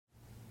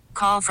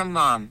Call from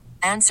mom.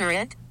 Answer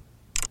it.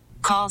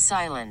 Call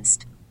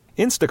silenced.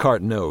 Instacart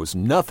knows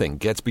nothing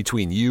gets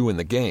between you and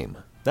the game.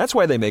 That's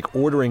why they make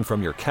ordering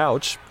from your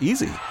couch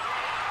easy.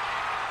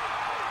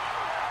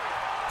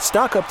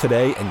 Stock up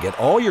today and get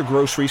all your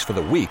groceries for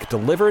the week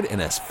delivered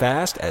in as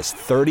fast as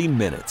 30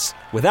 minutes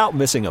without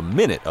missing a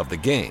minute of the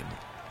game.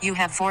 You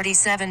have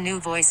 47 new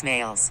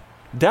voicemails.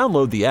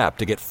 Download the app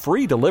to get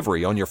free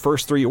delivery on your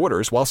first 3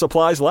 orders while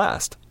supplies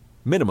last.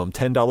 Minimum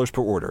 $10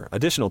 per order.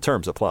 Additional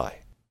terms apply.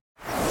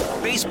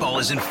 Baseball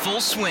is in full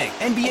swing.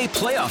 NBA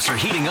playoffs are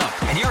heating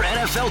up, and your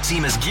NFL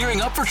team is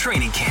gearing up for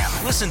training camp.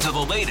 Listen to the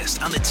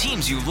latest on the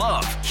teams you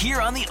love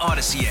here on the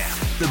Odyssey app.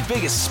 The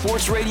biggest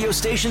sports radio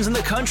stations in the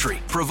country,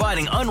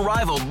 providing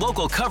unrivaled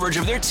local coverage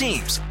of their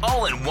teams,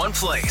 all in one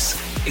place.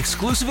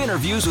 Exclusive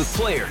interviews with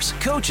players,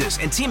 coaches,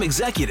 and team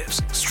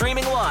executives,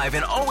 streaming live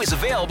and always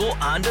available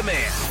on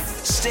demand.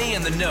 Stay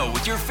in the know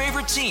with your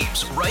favorite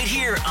teams right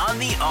here on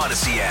the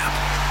Odyssey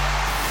app.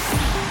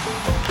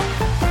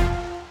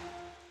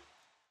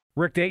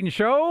 Rick Dayton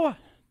Show.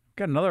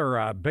 Got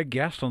another big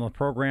guest on the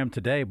program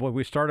today. Boy,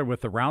 we started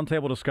with the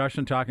roundtable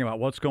discussion talking about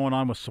what's going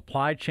on with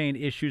supply chain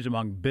issues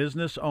among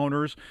business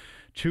owners.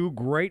 2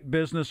 great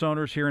business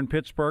owners here in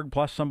Pittsburgh,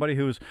 plus somebody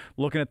who's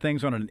looking at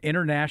things on an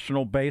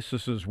international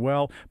basis as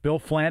well. Bill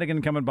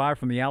Flanagan coming by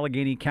from the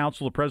Allegheny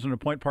Council. The president of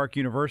Point Park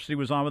University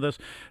was on with us.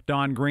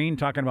 Don Green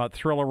talking about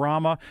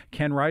Thrillerama.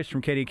 Ken Rice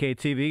from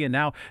KDK-TV. And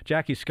now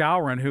Jackie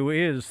Skowron, who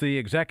is the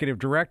executive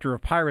director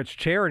of Pirates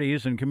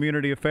Charities and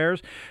Community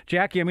Affairs.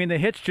 Jackie, I mean, the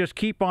hits just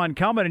keep on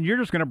coming, and you're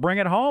just going to bring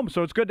it home.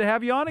 So it's good to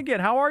have you on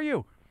again. How are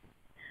you?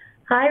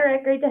 Hi,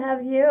 Rick. Great to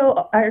have you.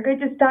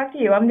 Great to talk to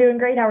you. I'm doing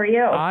great. How are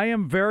you? I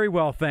am very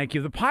well, thank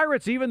you. The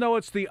Pirates, even though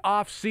it's the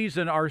off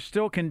season, are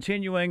still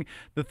continuing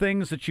the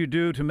things that you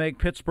do to make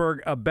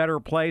Pittsburgh a better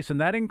place, and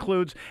that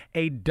includes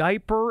a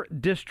diaper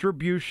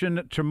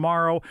distribution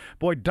tomorrow.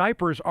 Boy,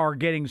 diapers are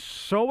getting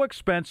so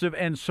expensive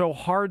and so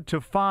hard to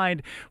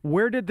find.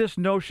 Where did this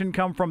notion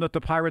come from that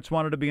the Pirates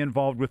wanted to be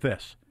involved with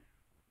this?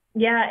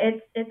 Yeah,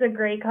 it's a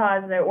great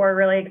cause that we're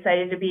really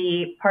excited to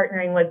be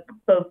partnering with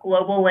both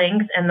Global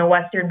Links and the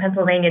Western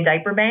Pennsylvania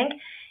Diaper Bank.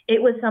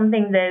 It was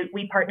something that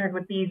we partnered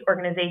with these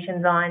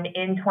organizations on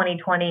in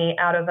 2020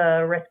 out of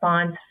a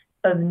response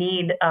of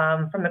need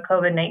from the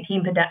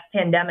COVID-19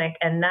 pandemic,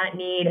 and that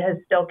need has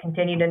still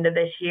continued into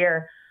this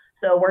year.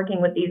 So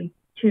working with these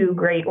 2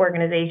 great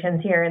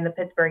organizations here in the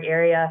Pittsburgh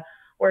area,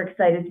 we're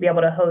excited to be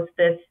able to host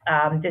this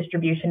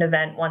distribution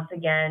event once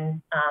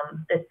again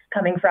this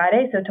coming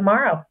Friday, so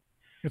tomorrow.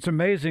 It's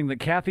amazing that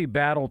Kathy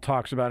Battle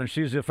talks about, and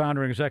she's the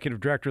founder and executive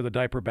director of the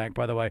Diaper Bank,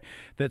 by the way,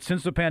 that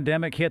since the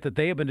pandemic hit, that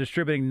they have been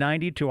distributing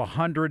 90 to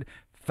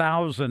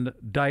 100,000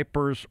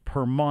 diapers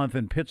per month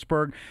in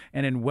Pittsburgh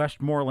and in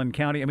Westmoreland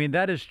County. I mean,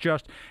 that is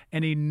just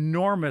an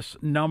enormous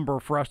number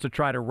for us to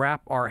try to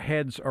wrap our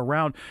heads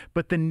around.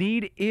 But the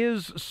need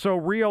is so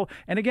real.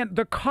 And again,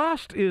 the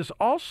cost is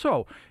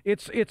also,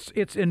 it's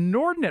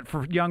inordinate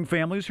for young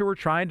families who are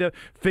trying to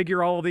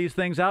figure all of these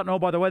things out. And oh,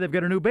 by the way, they've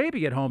got a new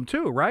baby at home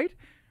too, right?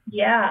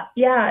 Yeah,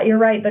 you're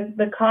right.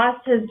 The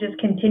cost has just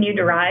continued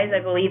to rise. I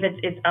believe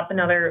it's up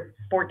another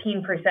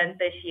 14%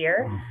 this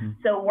year. Mm-hmm.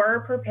 So we're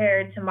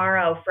prepared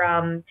tomorrow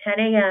from 10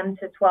 a.m.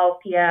 to 12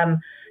 p.m.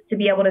 to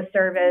be able to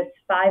service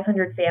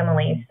 500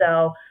 families.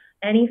 So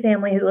any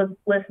family who is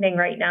listening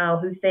right now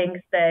who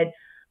thinks that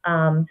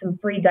some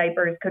free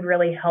diapers could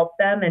really help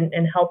them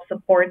and help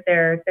support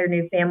their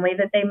new family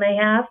that they may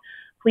have,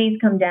 please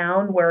come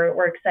down.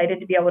 We're excited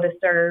to be able to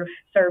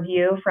serve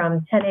you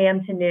from 10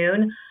 a.m. to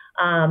noon.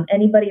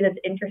 Anybody that's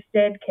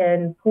interested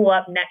can pull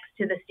up next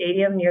to the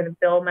stadium near the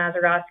Bill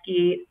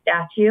Mazeroski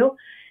statue,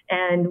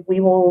 and we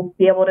will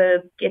be able to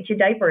get you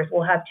diapers.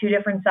 We'll have 2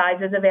 different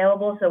sizes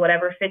available, so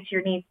whatever fits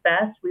your needs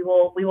best, we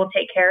will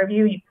take care of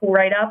you. You pull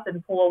right up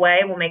and pull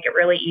away. We'll make it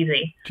really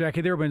easy. Jackie,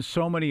 there have been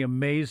so many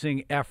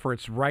amazing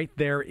efforts right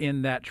there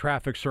in that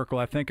traffic circle.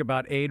 I think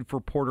about Aid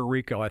for Puerto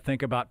Rico. I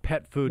think about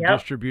pet food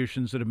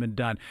distributions that have been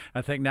done.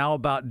 I think now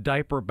about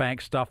diaper bank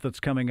stuff that's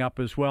coming up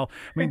as well.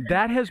 I mean,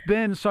 that has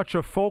been such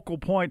a focal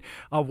point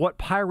of what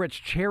Pirates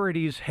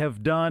Charities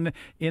have done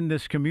in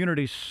this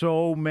community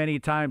so many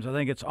times. I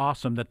think it's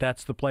awesome that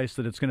that's the place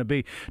that it's going to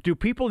be. Do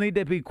people need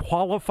to be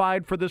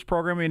qualified for this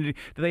program? I mean,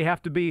 do they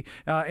have to be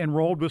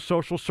enrolled with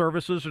social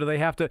services, or do they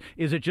have to?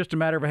 Is it just a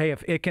matter of, hey,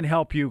 if it can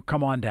help you,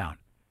 come on down?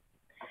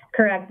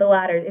 Correct, the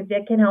latter. If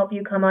it can help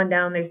you, come on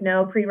down. There's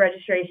no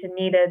pre-registration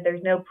needed.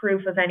 There's no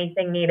proof of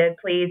anything needed.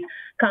 Please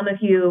come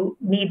if you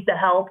need the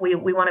help. We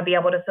want to be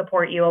able to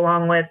support you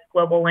along with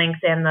Global Links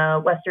and the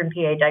Western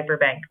PA Diaper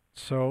Bank.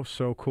 So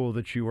cool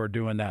that you are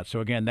doing that. So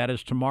again, that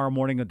is tomorrow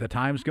morning at the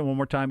times. One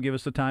more time, give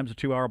us the times, a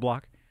 2-hour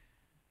block.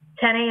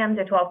 10 a.m.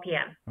 to 12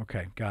 p.m.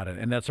 Okay, got it.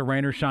 And that's a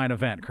rain or shine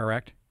event,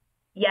 correct?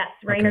 Yes,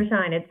 rain or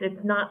shine.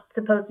 It's not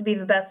supposed to be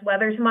the best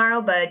weather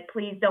tomorrow, but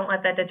please don't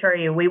let that deter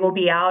you. We will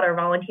be out. Our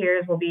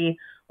volunteers will be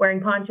wearing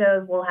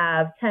ponchos. We'll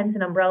have tents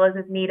and umbrellas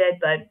if needed,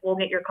 but we'll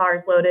get your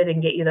cars loaded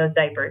and get you those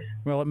diapers.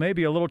 Well, it may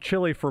be a little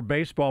chilly for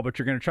baseball, but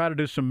you're going to try to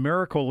do some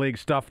Miracle League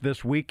stuff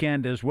this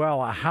weekend as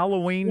well, a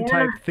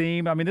Halloween-type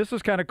theme. I mean, this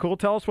is kind of cool.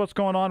 Tell us what's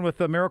going on with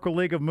the Miracle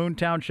League of Moon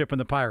Township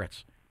and the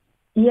Pirates.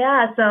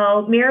 Yeah,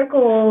 so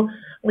Miracle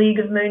League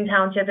of Moon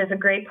Township is a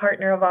great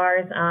partner of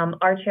ours.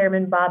 Our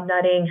chairman, Bob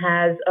Nutting,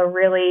 has a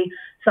really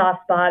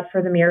soft spot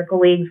for the Miracle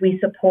Leagues. We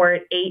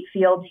support 8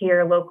 fields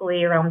here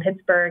locally around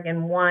Pittsburgh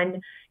and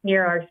 1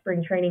 near our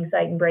spring training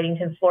site in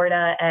Bradenton,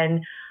 Florida.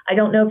 And I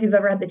don't know if you've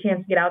ever had the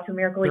chance to get out to a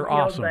Miracle League field.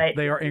 They're awesome. But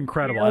they are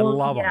incredible. I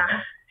love them.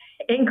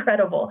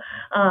 Incredible.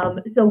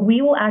 So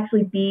we will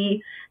actually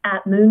be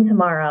at Moon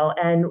tomorrow,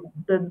 and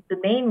the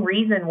main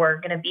reason we're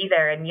going to be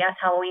there, and yes,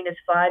 Halloween is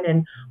fun,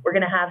 and we're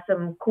going to have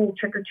some cool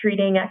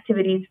trick-or-treating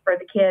activities for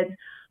the kids,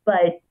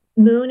 but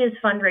Moon is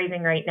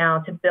fundraising right now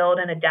to build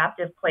an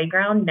adaptive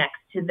playground next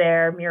to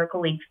their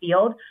Miracle League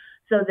field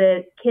so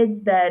that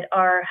kids that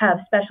have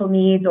special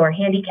needs or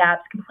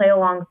handicaps can play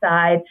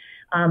alongside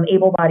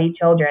able-bodied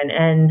children.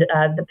 And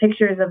the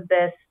pictures of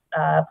this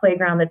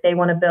playground that they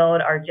want to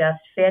build are just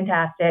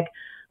fantastic.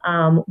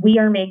 We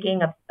are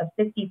making a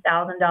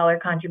 $50,000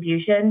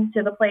 contribution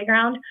to the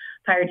playground.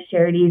 Pirates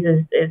Charities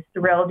is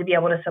thrilled to be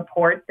able to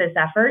support this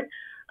effort.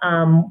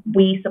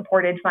 We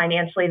supported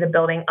financially the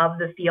building of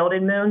the field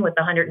in Moon with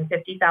a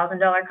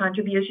 $150,000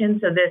 contribution.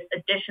 So this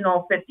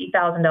additional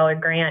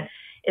 $50,000 grant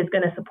is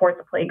going to support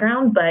the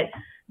playground, but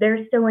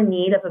they're still in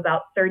need of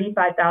about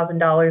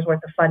 $35,000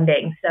 worth of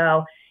funding.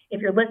 So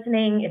if you're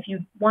listening, if you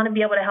want to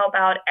be able to help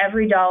out,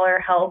 every dollar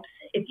helps.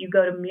 If you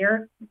go to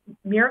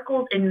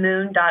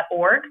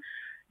miraclesinmoon.org,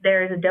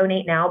 there's a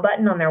Donate Now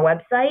button on their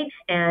website,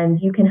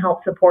 and you can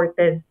help support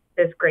this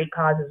great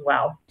cause as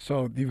well.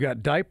 So you've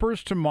got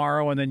diapers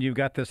tomorrow, and then you've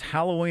got this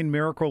Halloween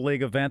Miracle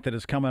League event that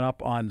is coming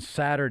up on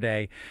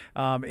Saturday.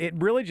 It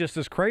really just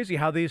is crazy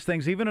how these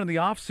things, even in the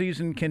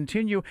off-season,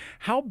 continue.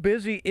 How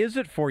busy is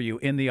it for you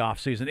in the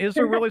off-season? Is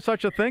there really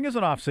such a thing as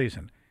an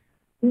off-season?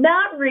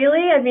 Not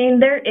really. I mean,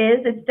 there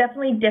is. It's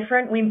definitely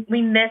different.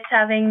 We miss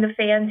having the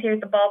fans here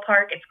at the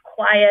ballpark. It's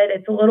quiet.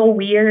 It's a little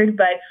weird,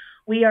 but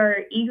we are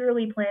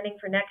eagerly planning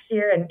for next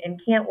year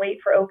and can't wait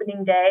for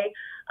opening day.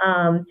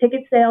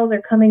 Ticket sales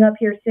are coming up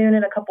here soon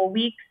in a couple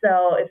weeks,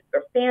 so if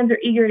fans are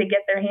eager to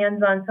get their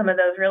hands on some of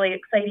those really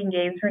exciting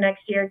games for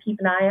next year, keep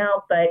an eye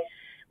out. But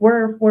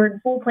we're in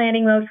full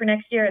planning mode for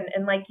next year,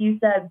 and like you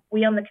said,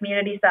 we on the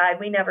community side,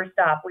 we never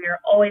stop. We are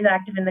always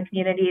active in the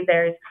community.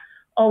 There's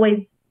always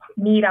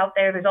need out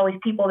there. There's always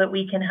people that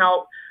we can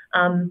help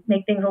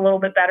make things a little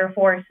bit better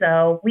for.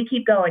 So we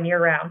keep going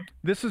year round.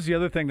 This is the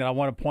other thing that I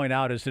want to point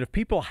out is that if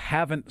people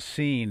haven't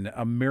seen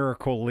a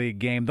Miracle League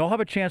game, they'll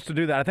have a chance to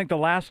do that. I think the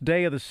last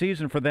day of the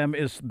season for them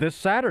is this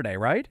Saturday,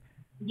 right?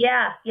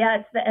 Yeah,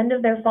 it's the end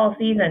of their fall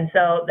season.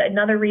 So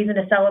another reason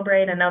to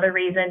celebrate, another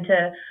reason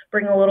to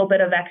bring a little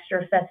bit of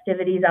extra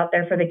festivities out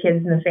there for the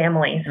kids and the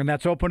families. And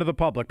that's open to the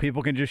public.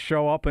 People can just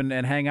show up and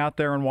hang out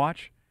there and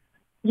watch?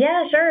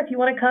 Yeah, sure. If you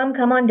want to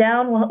come on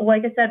down.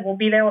 Like I said, we'll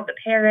be there with the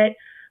parrot.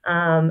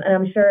 And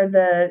I'm sure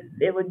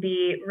it would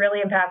be really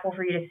impactful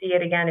for you to see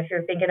it again if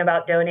you're thinking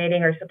about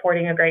donating or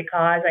supporting a great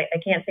cause. I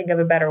can't think of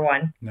a better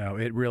one. No,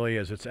 it really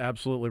is. It's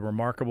absolutely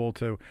remarkable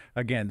to,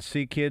 again,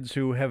 see kids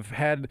who have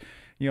had,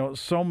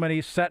 so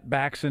many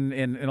setbacks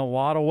in a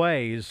lot of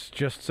ways,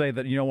 just say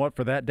that, you know what,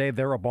 for that day,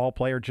 they're a ball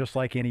player just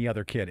like any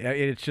other kid.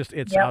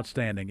 It's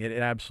outstanding. It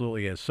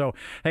absolutely is. So,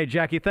 hey,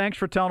 Jackie, thanks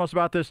for telling us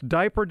about this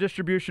diaper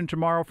distribution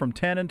tomorrow from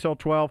 10 until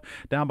 12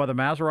 down by the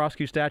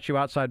Mazeroski statue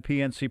outside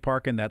PNC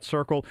Park in that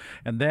circle.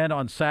 And then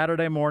on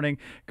Saturday morning,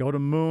 go to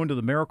Moon, to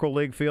the Miracle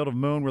League Field of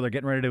Moon, where they're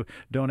getting ready to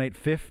donate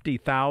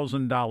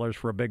 $50,000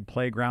 for a big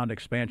playground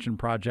expansion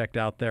project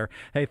out there.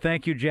 Hey,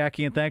 thank you,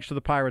 Jackie, and thanks to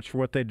the Pirates for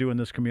what they do in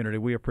this community.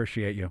 We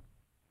appreciate you.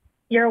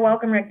 You're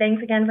welcome, Rick.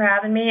 Thanks again for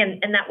having me.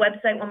 And that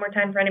website, one more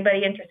time, for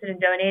anybody interested in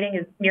donating,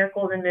 is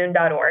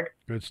miraclesinmoon.org.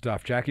 Good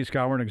stuff. Jackie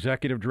Skowron,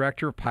 Executive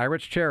Director of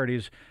Pirates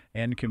Charities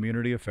and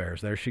Community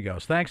Affairs. There she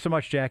goes. Thanks so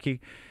much, Jackie.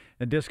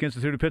 The Disc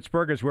Institute of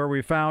Pittsburgh is where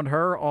we found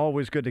her.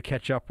 Always good to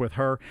catch up with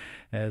her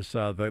as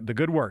the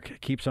good work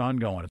keeps on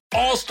going.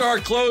 All-star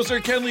closer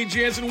Kenley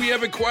Jansen, we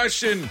have a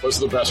question. What's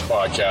the best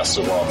podcast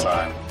of all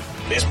time?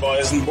 Baseball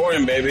isn't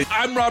boring, baby.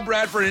 I'm Rob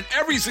Bradford, and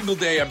every single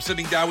day I'm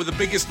sitting down with the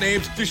biggest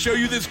names to show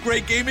you this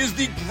great game is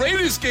the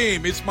greatest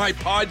game. It's my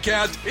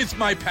podcast. It's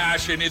my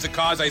passion. It's a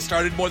cause I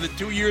started more than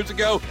 2 years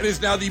ago and is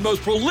now the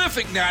most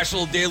prolific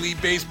national daily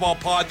baseball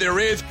pod there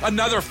is.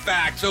 Another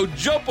fact, so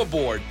jump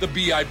aboard the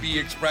BIB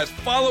Express.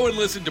 Follow and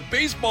listen to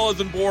Baseball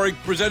Isn't Boring,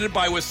 presented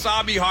by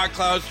Wasabi Hot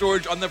Cloud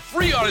Storage on the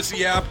free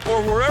Odyssey app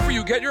or wherever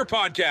you get your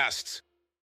podcasts.